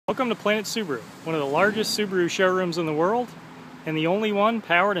Welcome to Planet Subaru, one of the largest Subaru showrooms in the world, and the only one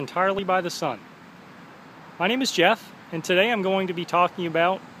powered entirely by the sun. My name is Jeff, and today I'm going to be talking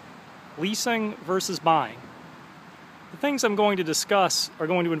about leasing versus buying. The things I'm going to discuss are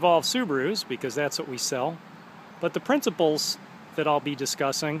going to involve Subarus, because that's what we sell, but the principles that I'll be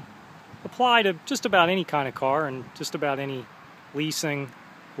discussing apply to just about any kind of car and just about any leasing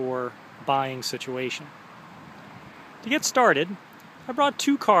or buying situation. To get started, I brought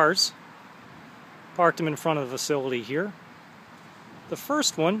two cars, parked them in front of the facility here. The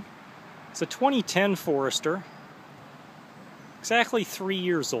first one is a 2010 Forester, exactly 3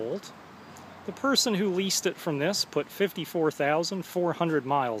 years old. The person who leased it from this put 54,400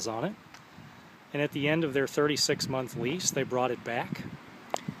 miles on it, and at the end of their 36-month lease, they brought it back.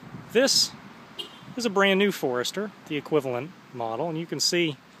 This is a brand new Forester, the equivalent model, and you can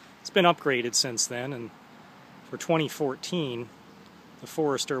see it's been upgraded since then, and for 2014, the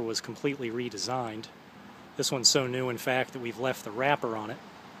Forester was completely redesigned. This one's so new, in fact, that we've left the wrapper on it.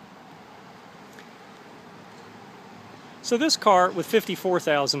 So this car, with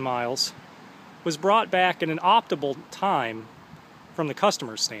 54,000 miles, was brought back at an optimal time from the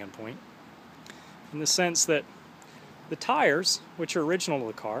customer's standpoint, in the sense that the tires, which are original to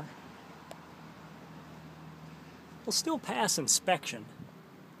the car, will still pass inspection.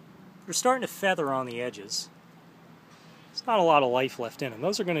 They're starting to feather on the edges. There's not a lot of life left in them.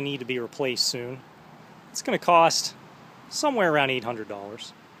 Those are going to need to be replaced soon. It's going to cost somewhere around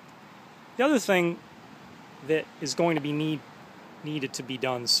 $800. The other thing that is going to be needed to be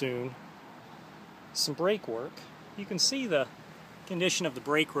done soon is some brake work. You can see the condition of the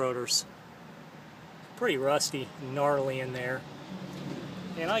brake rotors. Pretty rusty and gnarly in there.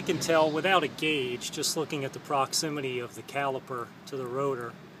 And I can tell without a gauge, just looking at the proximity of the caliper to the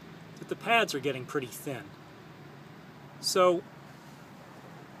rotor, that the pads are getting pretty thin. So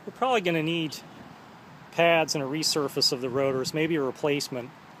we're probably going to need pads and a resurface of the rotors, maybe a replacement,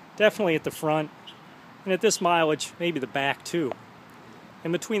 definitely at the front, and at this mileage, maybe the back too.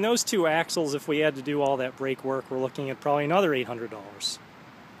 And between those two axles, if we had to do all that brake work, we're looking at probably another $800.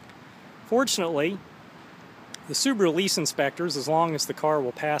 Fortunately, the Subaru lease inspectors, as long as the car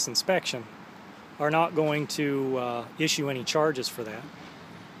will pass inspection, are not going to issue any charges for that.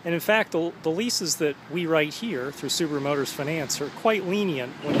 And in fact, the leases that we write here through Subaru Motors Finance are quite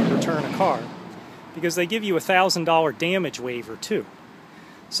lenient when you return a car, because they give you a $1,000 damage waiver too.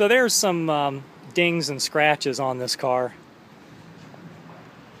 So there's some dings and scratches on this car.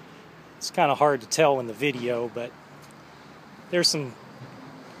 It's kind of hard to tell in the video, but there's some,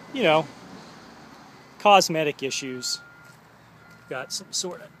 cosmetic issues. Got some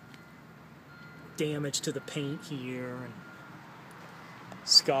sort of damage to the paint here, and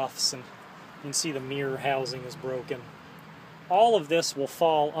scuffs, and you can see the mirror housing is broken. All of this will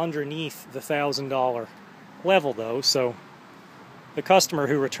fall underneath the $1,000 level though, so the customer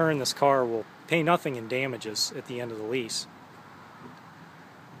who returned this car will pay nothing in damages at the end of the lease.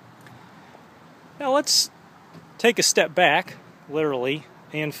 Now let's take a step back, literally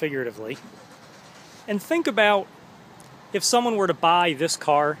and figuratively, and think about if someone were to buy this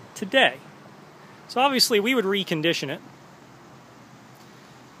car today. So obviously we would recondition it.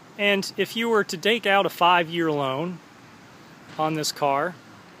 And if you were to take out a 5-year loan on this car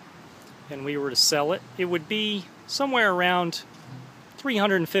and we were to sell it, it would be somewhere around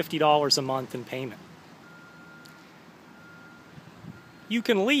 $350 a month in payment. You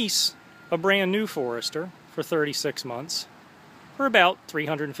can lease a brand new Forester for 36 months for about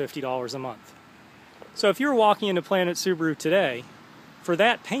 $350 a month. So if you're walking into Planet Subaru today, for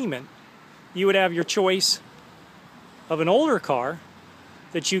that payment, you would have your choice of an older car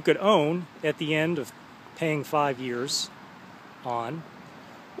that you could own at the end of paying 5 years on,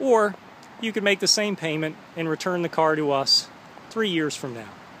 or you could make the same payment and return the car to us 3 years from now.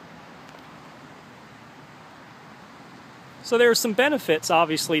 So there are some benefits,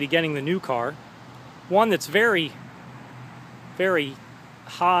 obviously, to getting the new car. One that's very, very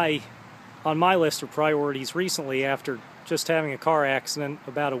high on my list of priorities recently, after just having a car accident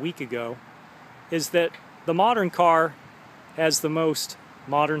about a week ago, is that the modern car has the most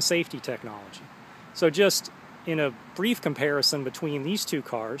modern safety technology. So just in a brief comparison between these two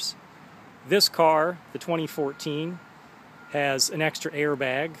cars, this car, the 2014, has an extra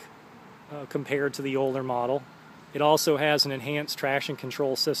airbag compared to the older model. It also has an enhanced traction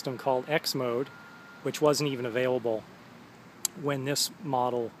control system called X Mode, which wasn't even available when this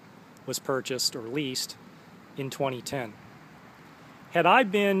model was purchased or leased in 2010. Had I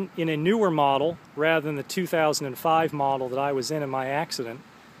been in a newer model rather than the 2005 model that I was in my accident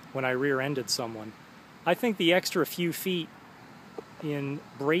when I rear-ended someone, I think the extra few feet in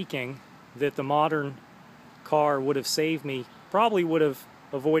braking that the modern car would have saved me probably would have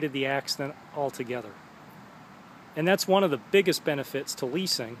avoided the accident altogether. And that's one of the biggest benefits to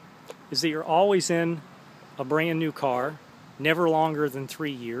leasing, is that you're always in a brand new car, never longer than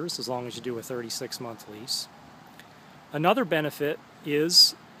 3 years, as long as you do a 36-month lease. Another benefit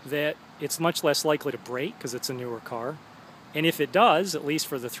is that it's much less likely to break because it's a newer car. And if it does, at least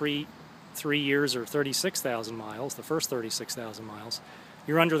for the three years or 36,000 miles, the first 36,000 miles,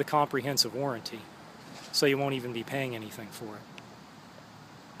 you're under the comprehensive warranty. So you won't even be paying anything for it.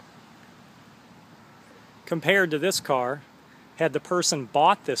 Compared to this car, had the person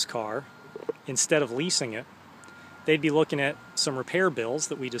bought this car instead of leasing it, they'd be looking at some repair bills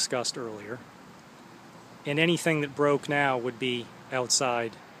that we discussed earlier, and anything that broke now would be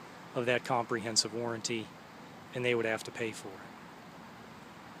outside of that comprehensive warranty, and they would have to pay for it.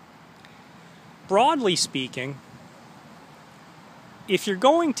 Broadly speaking, if you're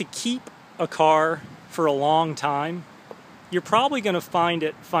going to keep a car for a long time, you're probably going to find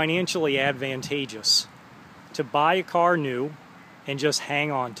it financially advantageous to buy a car new and just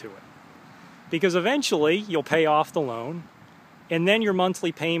hang on to it. Because eventually you'll pay off the loan, and then your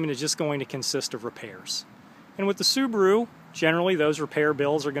monthly payment is just going to consist of repairs. And with the Subaru, generally those repair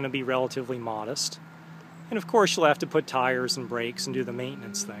bills are going to be relatively modest. And of course you'll have to put tires and brakes and do the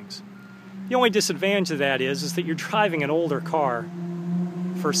maintenance things. The only disadvantage of that is that you're driving an older car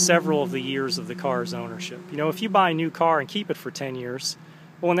for several of the years of the car's ownership. You know, if you buy a new car and keep it for 10 years,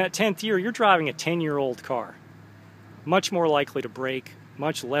 well, in that 10th year, you're driving a 10-year-old car. Much more likely to break,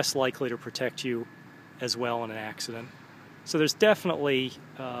 much less likely to protect you as well in an accident. So there's definitely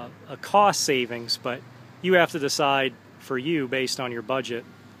a cost savings, but you have to decide for you, based on your budget,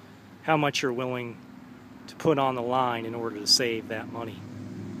 how much you're willing to put on the line in order to save that money.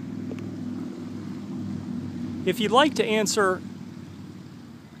 If you'd like to answer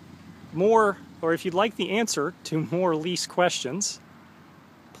more, or if you'd like the answer to more lease questions,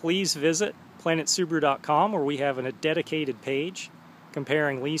 please visit planetsubaru.com, where we have a dedicated page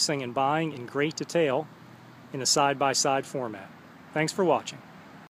comparing leasing and buying in great detail in a side-by-side format. Thanks for watching.